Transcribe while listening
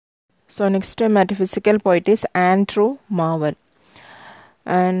So next metaphysical poet is Andrew Marvell.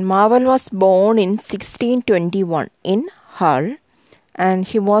 And Marvell was born in 1621 in Hull, and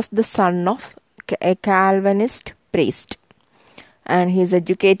he was the son of a Calvinist priest. And he is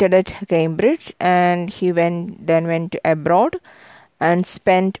educated at Cambridge, and he then went abroad and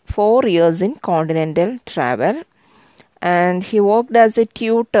spent 4 years in continental travel. And he worked as a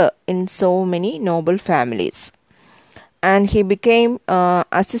tutor in so many noble families. And he became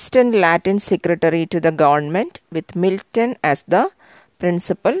assistant Latin secretary to the government with Milton as the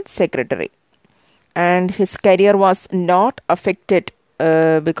principal secretary. And his career was not affected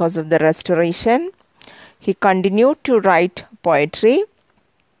because of the Restoration. He continued to write poetry,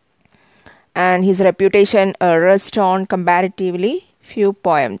 and his reputation rests on comparatively few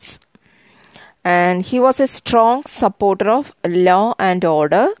poems. And he was a strong supporter of law and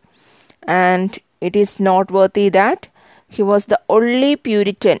order, and it is noteworthy that he was the only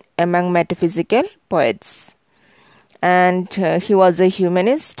Puritan among metaphysical poets. And he was a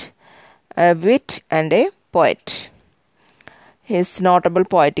humanist, a wit, and a poet. His notable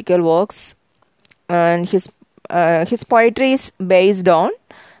poetical works and his poetry is based on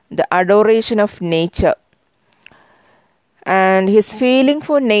the adoration of nature. And his feeling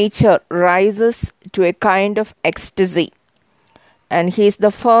for nature rises to a kind of ecstasy. And he is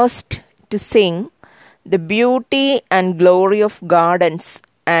the first to sing the beauty and glory of gardens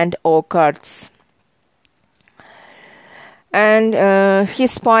and orchards. And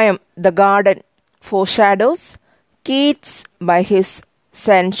his poem, The Garden, foreshadows Keats by his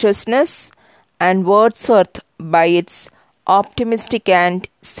sensuousness and Wordsworth by its optimistic and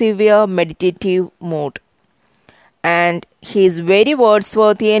severe meditative mood. And he is very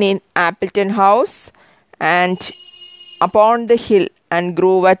Wordsworthian in Appleton House and Upon the Hill and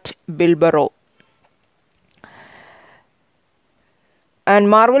Grove at Bilborough. And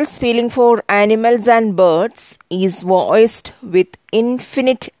Marvell's feeling for animals and birds is voiced with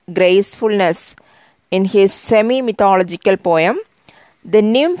infinite gracefulness in his semi-mythological poem, The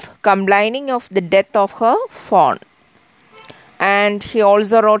Nymph Complaining of the Death of Her Fawn. And he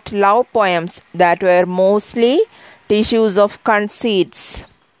also wrote love poems that were mostly tissues of conceits.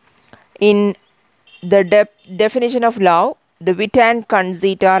 In the definition of love, the wit and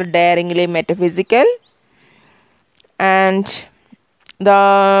conceit are daringly metaphysical, and they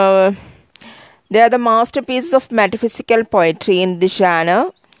are the masterpieces of metaphysical poetry in this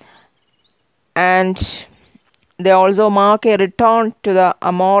genre, and they also mark a return to the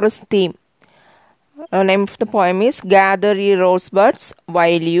amorous theme. The name of the poem is Gather Ye Rosebuds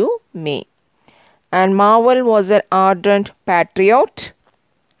While You May. And Marvell was an ardent patriot.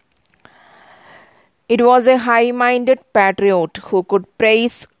 It was a high-minded patriot who could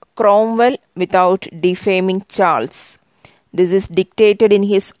praise Cromwell without defaming Charles. This is dictated in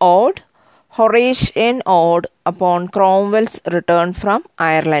his ode, Horatian Ode upon Cromwell's return from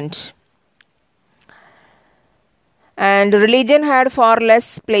Ireland. And religion had far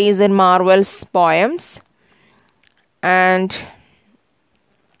less place in Marvell's poems, and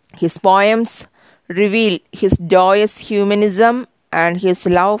his poems reveal his joyous humanism and his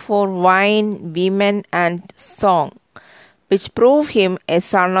love for wine, women, and song, which prove him a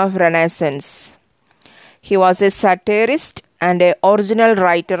son of Renaissance. He was a satirist and an original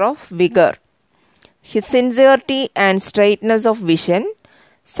writer of vigor. His sincerity and straightness of vision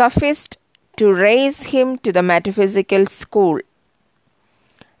sufficed to raise him to the metaphysical school.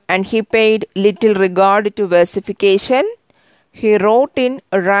 And he paid little regard to versification. He wrote in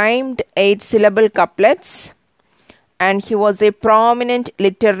rhymed 8-syllable couplets, and he was a prominent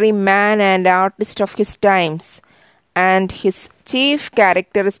literary man and artist of his times, and his chief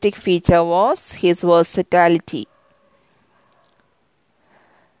characteristic feature was his versatility.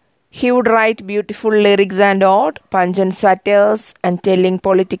 He would write beautiful lyrics and ode, pungent satires, and telling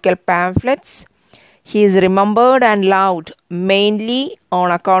political pamphlets. He is remembered and loved mainly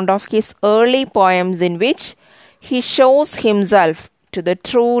on account of his early poems in which he shows himself to the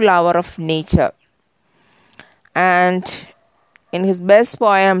true lover of nature. And in his best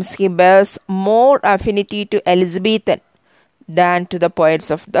poems, he bears more affinity to Elizabethan than to the poets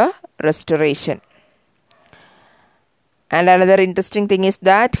of the Restoration. And another interesting thing is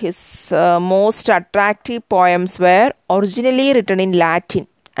that his most attractive poems were originally written in Latin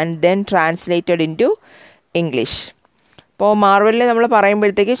and then translated into English. ഇപ്പോൾ മാർവലിനെ നമ്മൾ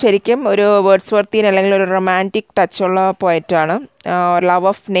പറയുമ്പോഴത്തേക്കും ശരിക്കും ഒരു വേർഡ്സ്വർത്തിയൻ അല്ലെങ്കിൽ ഒരു romantic ടച്ചുള്ള പോയറ്റാണ്. Love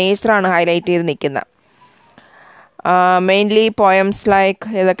of നേച്ചറാണ് highlight ചെയ്ത് നിൽക്കുന്നത്. Mainly poems like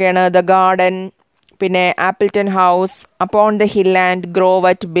ഏതൊക്കെയാണ് ദ ഗാർഡൻ, പിന്നെ ആപ്പിൾട്ടൺ house, upon the hill and grove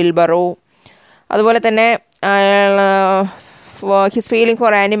at ബിൽബറോ, അതുപോലെ തന്നെ his feeling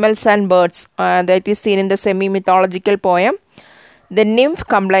for animals and birds that is seen in the semi-mythological poem The Nymph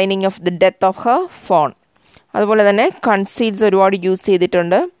Complaining of the Death of Her Fawn. അതുപോലെ തന്നെ കൺസീറ്റ്സ് ഒരുപാട് use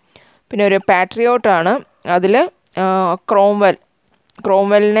ചെയ്തിട്ടുണ്ട്. പിന്നെ ഒരു പാട്രിയോട്ടാണ്. അതിൽ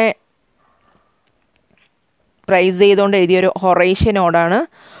ക്രോംവെലിനെ പ്രൈസ് ചെയ്തുകൊണ്ട് എഴുതിയൊരു ഹൊറേഷ്യൻ ഓഡാണ്.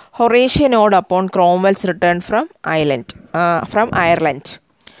 Horatian ode upon Cromwell's return from Ireland.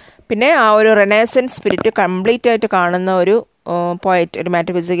 പിന്നെ ആ ഒരു റെനേസൻസ് സ്പിരിറ്റ് കംപ്ലീറ്റ് ആയിട്ട് കാണുന്ന ഒരു പോയറ്റ്, ഒരു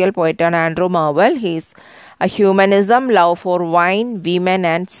മെറ്റഫിസിക്കൽ പോയറ്റാണ് Andrew Marvell. He's a humanism, love for wine, women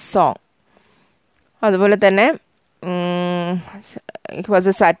and song. അതുപോലെ തന്നെ he was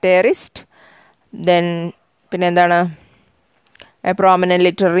a satirist. Then പിന്നെ എന്താണ്, a prominent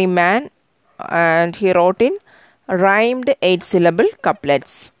literary man, and he wrote in rhymed 8-syllable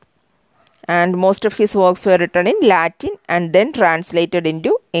couplets. And most of his works were written in Latin and then translated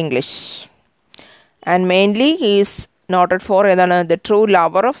into English. And mainly he is noted for the true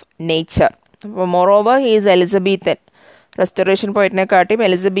lover of nature. Moreover, he is Elizabethan. Restoration പോയിറ്റിനെക്കാട്ടിയും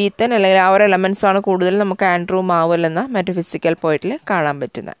Elizabethan അല്ലെങ്കിൽ ആ ഒരു elements ആണ് കൂടുതൽ നമുക്ക് Andrew Marvell എന്ന metaphysical പോയിറ്റിൽ കാണാൻ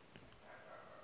പറ്റുന്നത്.